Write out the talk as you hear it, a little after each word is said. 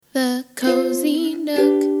Cozy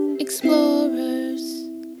Nook Explorers.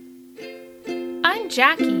 I'm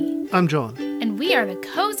Jackie. I'm John. And we are the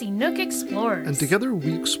Cozy Nook Explorers. And together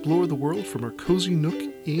we explore the world from our cozy nook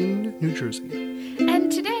in New Jersey.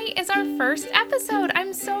 And today is our first episode.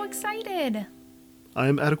 I'm so excited. I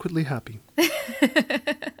am adequately happy.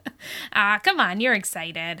 Come on, you're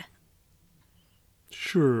excited.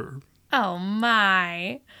 Sure. Oh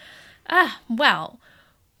my. Well,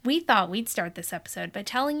 we thought we'd start this episode by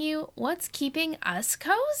telling you what's keeping us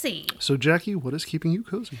cozy. So, Jackie, what is keeping you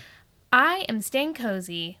cozy? I am staying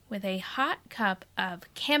cozy with a hot cup of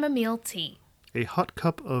chamomile tea. A hot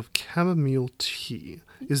cup of chamomile tea.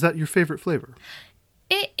 Is that your favorite flavor?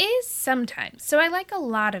 It is sometimes. So I like a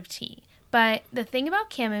lot of tea. But the thing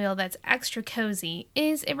about chamomile that's extra cozy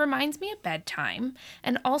is it reminds me of bedtime.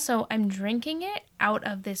 And also, I'm drinking it out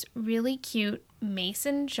of this really cute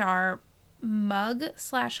mason jar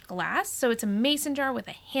mug/glass. So it's a mason jar with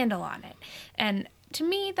a handle on it. And to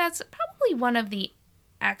me, that's probably one of the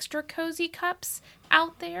extra cozy cups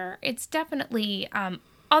out there. It's definitely, on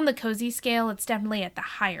the cozy scale, it's definitely at the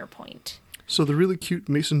higher point. So the really cute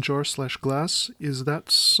mason jar/glass, is that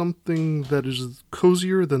something that is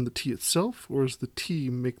cozier than the tea itself? Or does the tea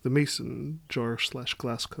make the mason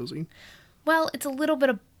jar/glass cozy? Well, it's a little bit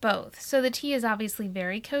of both. So the tea is obviously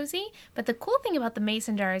very cozy, but the cool thing about the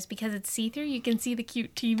mason jar is because it's see-through, you can see the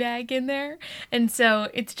cute tea bag in there. And so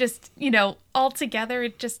it's just, all together,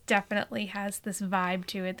 it just definitely has this vibe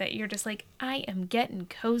to it that you're just like, I am getting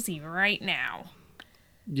cozy right now.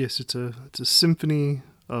 Yes, it's a symphony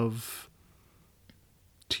of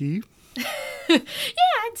tea. Yeah,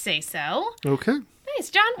 I'd say so. Okay. Nice.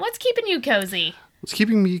 John, what's keeping you cozy? What's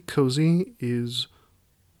keeping me cozy is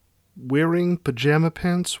wearing pajama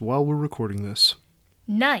pants while we're recording this.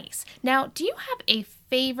 Nice. Now, do you have a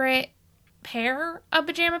favorite pair of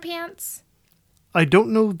pajama pants? I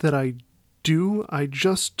don't know that I do. I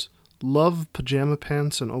just love pajama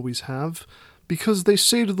pants and always have, because they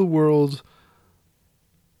say to the world,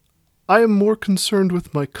 I am more concerned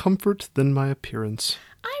with my comfort than my appearance.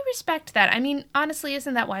 I respect that. I mean, honestly,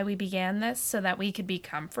 isn't that why we began this? So that we could be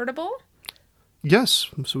comfortable? Yes,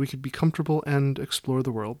 so we could be comfortable and explore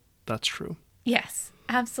the world. That's true. Yes,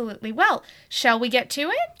 absolutely. Well, shall we get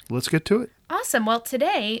to it? Let's get to it. Awesome. Well,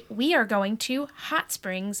 today we are going to Hot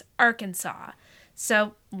Springs, Arkansas.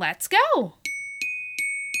 So let's go.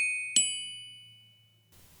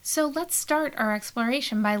 So let's start our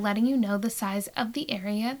exploration by letting you know the size of the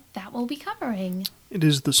area that we'll be covering. It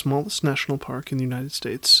is the smallest national park in the United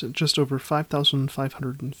States, just over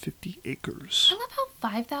 5,550 acres. I love how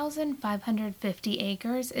 5,550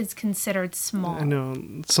 acres is considered small. I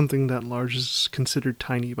know, something that large is considered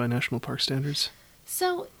tiny by national park standards.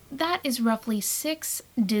 So that is roughly 6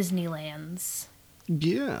 Disneylands.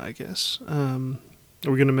 Yeah, I guess. Are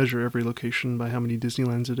we going to measure every location by how many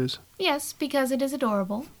Disneylands it is? Yes, because it is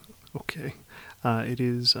adorable. Okay. It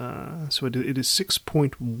is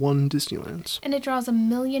 6.1 Disneylands. And it draws 1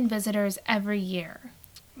 million visitors every year.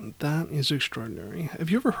 That is extraordinary. Have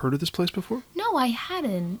you ever heard of this place before? No, I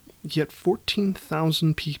hadn't. Yet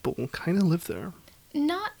 14,000 people kind of live there.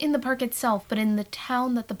 Not in the park itself, but in the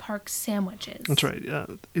town that the park sandwiches. That's right.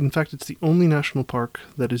 In fact, it's the only national park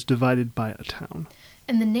that is divided by a town.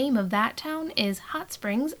 And the name of that town is Hot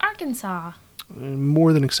Springs, Arkansas. A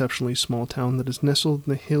more than exceptionally small town that is nestled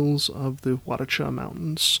in the hills of the Waukesha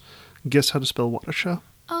Mountains. Guess how to spell Waukesha?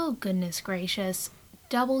 Oh, goodness gracious.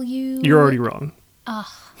 W... You're already wrong. Ugh.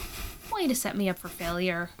 Way to set me up for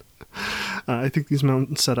failure. I think these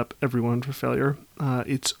mountains set up everyone for failure.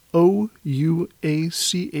 It's Ouachita.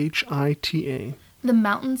 The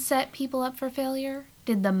mountains set people up for failure?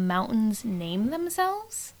 Did the mountains name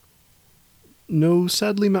themselves? No,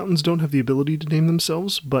 sadly, mountains don't have the ability to name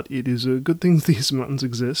themselves, but it is a good thing these mountains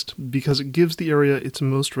exist, because it gives the area its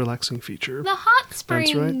most relaxing feature. The hot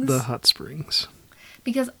springs! That's right, the hot springs.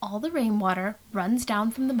 Because all the rainwater runs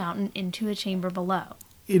down from the mountain into a chamber below.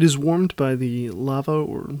 It is warmed by the lava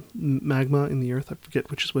or magma in the earth. I forget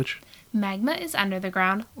which is which. Magma is under the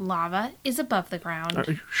ground. Lava is above the ground. Are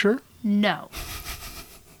you sure? No.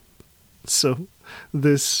 So,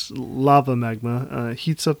 this lava magma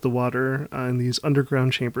heats up the water in these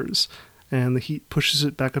underground chambers, and the heat pushes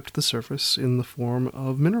it back up to the surface in the form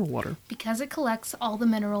of mineral water. Because it collects all the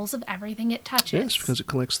minerals of everything it touches. Yes, because it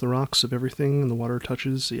collects the rocks of everything and the water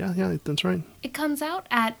touches. Yeah, that's right. It comes out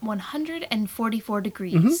at 144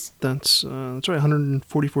 degrees. Mm-hmm. That's right,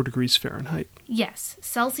 144 degrees Fahrenheit. Yes,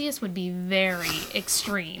 Celsius would be very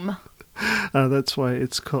extreme. That's why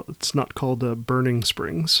it's not called Burning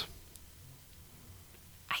Springs.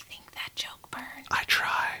 I think that joke burned. I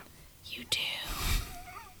try. You do.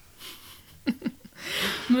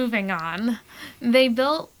 Moving on. They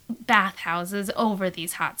built bathhouses over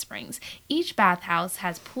these hot springs. Each bathhouse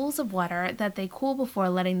has pools of water that they cool before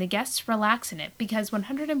letting the guests relax in it because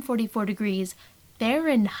 144 degrees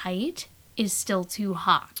Fahrenheit is still too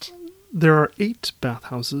hot. There are 8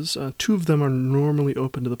 bathhouses. 2 of them are normally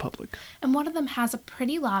open to the public. And one of them has a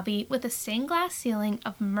pretty lobby with a stained glass ceiling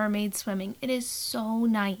of mermaid swimming. It is so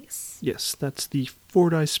nice. Yes, that's the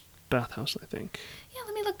Fordyce bathhouse, I think. Yeah,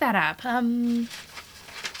 let me look that up.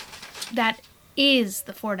 That is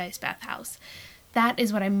the Fordyce bathhouse. That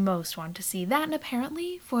is what I most want to see. That, and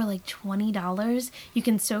apparently for like $20, you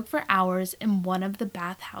can soak for hours in one of the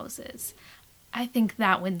bathhouses. I think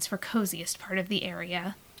that wins for coziest part of the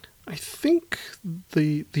area. I think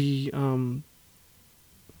the thing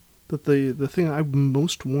I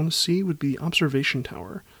most want to see would be Observation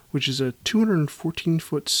Tower, which is a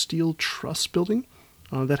 214-foot steel truss building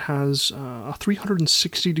that has a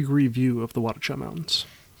 360-degree view of the Ouachita Mountains.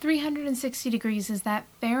 360 degrees, is that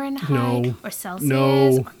Fahrenheit or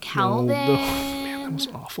Celsius or Kelvin? No. Oh, man, that was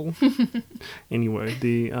awful. Anyway,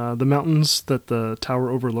 the mountains that the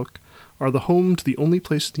tower overlook are the home to the only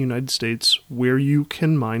place in the United States where you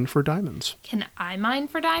can mine for diamonds. Can I mine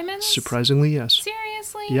for diamonds? Surprisingly, yes.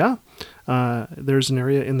 Seriously? Yeah. There's an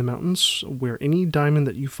area in the mountains where any diamond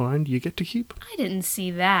that you find, you get to keep. I didn't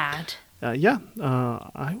see that. I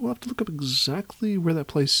will have to look up exactly where that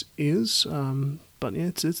place is, but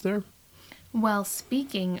it's there. Well,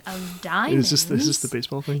 speaking of diamonds... Is this the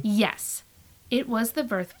baseball thing? Yes. It was the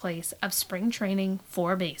birthplace of spring training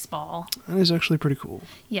for baseball. That is actually pretty cool.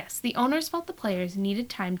 Yes, the owners felt the players needed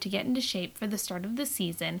time to get into shape for the start of the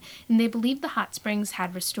season, and they believed the hot springs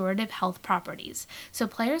had restorative health properties. So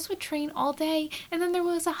players would train all day, and then there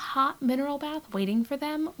was a hot mineral bath waiting for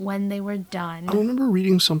them when they were done. I remember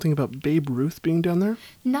reading something about Babe Ruth being down there.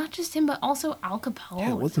 Not just him, but also Al Capone.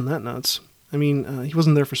 Yeah, wasn't that nuts? I mean, he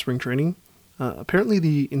wasn't there for spring training. Apparently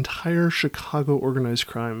the entire Chicago organized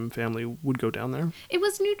crime family would go down there. It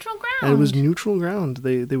was neutral ground. And it was neutral ground.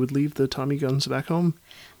 They would leave the Tommy guns back home.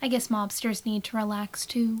 I guess mobsters need to relax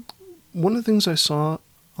too. One of the things I saw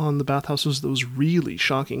on the bathhouses that was really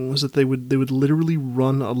shocking was that they would literally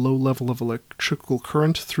run a low level of electrical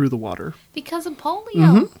current through the water. Because of polio.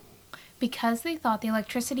 Mm-hmm. Because they thought the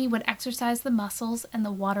electricity would exercise the muscles and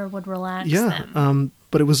the water would relax them. Yeah,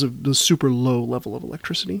 but it was a super low level of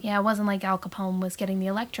electricity. Yeah, it wasn't like Al Capone was getting the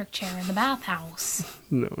electric chair in the bathhouse.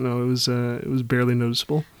 No, it was barely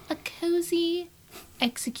noticeable. A cozy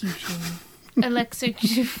execution.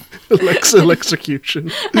 Alexecution.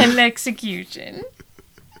 Alexecution. Alexecution.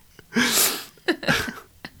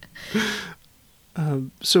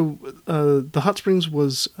 So the Hot Springs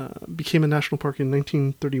became a national park in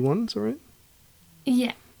 1931, is that right?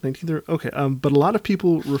 Yeah. 1930. Okay, but a lot of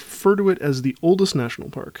people refer to it as the oldest national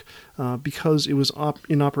park because it was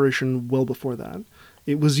in operation well before that.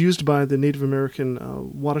 It was used by the Native American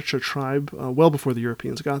Ouachita tribe well before the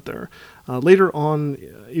Europeans got there. Later on,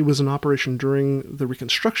 it was in operation during the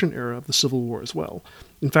Reconstruction era of the Civil War as well.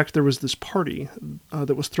 In fact, there was this party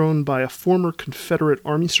that was thrown by a former Confederate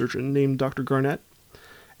Army surgeon named Dr. Garnett,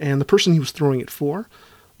 and the person he was throwing it for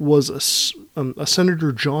was a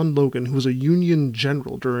Senator John Logan, who was a Union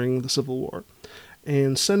general during the Civil War.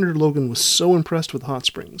 And Senator Logan was so impressed with Hot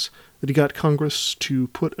Springs that he got Congress to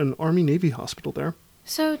put an Army-Navy hospital there.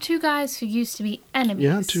 So 2 guys who used to be enemies.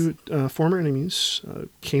 Yeah, 2 former enemies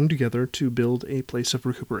came together to build a place of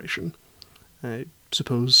recuperation. I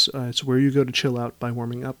suppose it's where you go to chill out by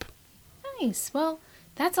warming up. Nice. Well,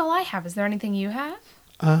 that's all I have. Is there anything you have?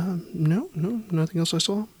 No, nothing else I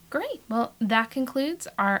saw. Great. Well, that concludes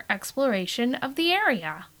our exploration of the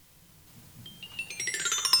area.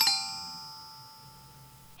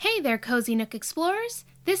 Hey there, Cozy Nook Explorers.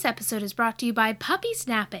 This episode is brought to you by Puppies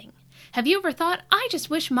Napping. Have you ever thought, I just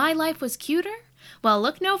wish my life was cuter? Well,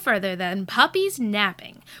 look no further than Puppies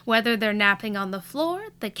Napping. Whether they're napping on the floor,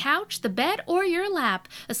 the couch, the bed, or your lap,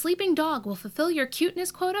 a sleeping dog will fulfill your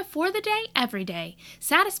cuteness quota for the day, every day.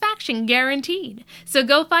 Satisfaction guaranteed. So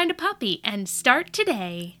go find a puppy and start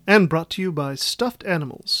today. And brought to you by Stuffed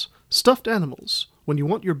Animals. Stuffed Animals, when you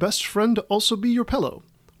want your best friend to also be your pillow.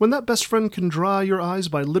 When that best friend can dry your eyes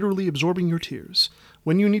by literally absorbing your tears.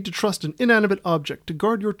 When you need to trust an inanimate object to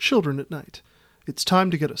guard your children at night. It's time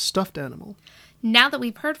to get a stuffed animal. Now that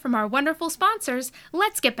we've heard from our wonderful sponsors,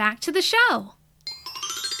 let's get back to the show.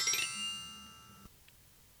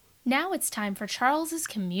 Now it's time for Charles's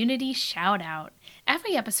community shout-out.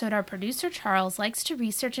 Every episode, our producer Charles likes to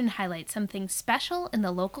research and highlight something special in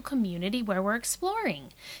the local community where we're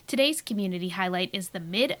exploring. Today's community highlight is the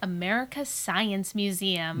Mid-America Science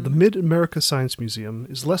Museum. The Mid-America Science Museum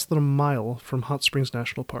is less than a mile from Hot Springs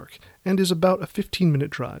National Park, and is about a 15-minute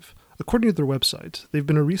drive. According to their website, they've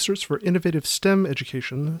been a resource for innovative STEM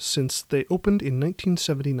education since they opened in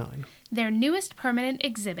 1979. Their newest permanent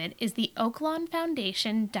exhibit is the Oaklawn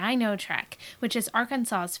Foundation Dino Trek, which is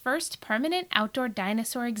Arkansas's first permanent outdoor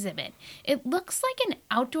dinosaur exhibit. It looks like an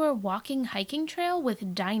outdoor walking hiking trail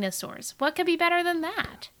with dinosaurs. What could be better than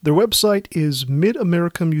that? Their website is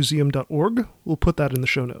midamericamuseum.org. We'll put that in the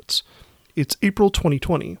show notes. It's April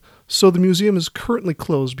 2020, so the museum is currently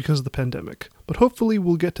closed because of the pandemic, but hopefully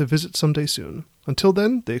we'll get to visit someday soon. Until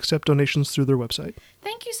then, they accept donations through their website.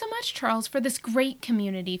 Thank you so much, Charles, for this great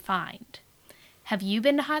community find. Have you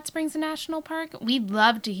been to Hot Springs National Park? We'd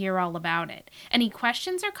love to hear all about it. Any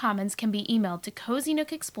questions or comments can be emailed to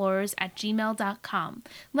cozynookexplorers@gmail.com.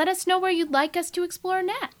 Let us know where you'd like us to explore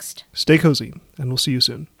next. Stay cozy, and we'll see you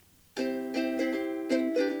soon.